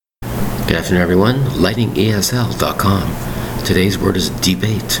Good afternoon, everyone. LightningESL.com. Today's word is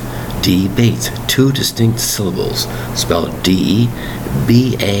debate. Debate. Two distinct syllables, spelled D-E-B-A-T-E.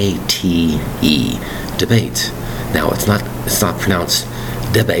 Debate. Now, it's not pronounced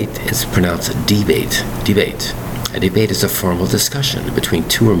debate, it's pronounced debate. Debate. A debate is a formal discussion between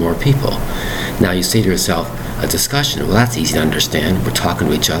two or more people. Now, you say to yourself, a discussion, well, that's easy to understand. We're talking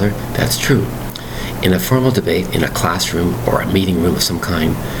to each other. That's true. In a formal debate in a classroom or a meeting room of some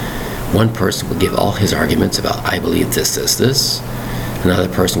kind, one person will give all his arguments about, I believe this. Another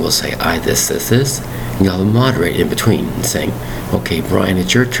person will say, I this. And you'll have a moderator in between and saying, okay, Brian,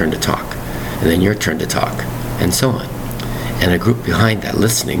 it's your turn to talk. And then your turn to talk. And so on. And a group behind that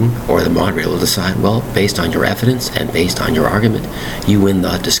listening, or the moderator will decide, well, based on your evidence and based on your argument, you win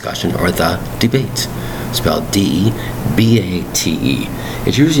the discussion or the debate. Spelled D-E-B-A-T-E.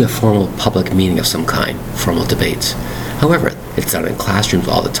 It's usually a formal public meeting of some kind, formal debates. However, it's done in classrooms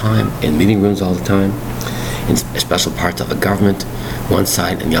all the time, in meeting rooms all the time, in special parts of the government, one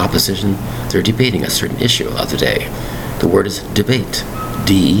side and the opposition. They're debating a certain issue of the day. The word is debate.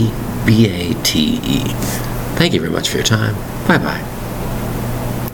 D-E-B-A-T-E. Thank you very much for your time. Bye-bye.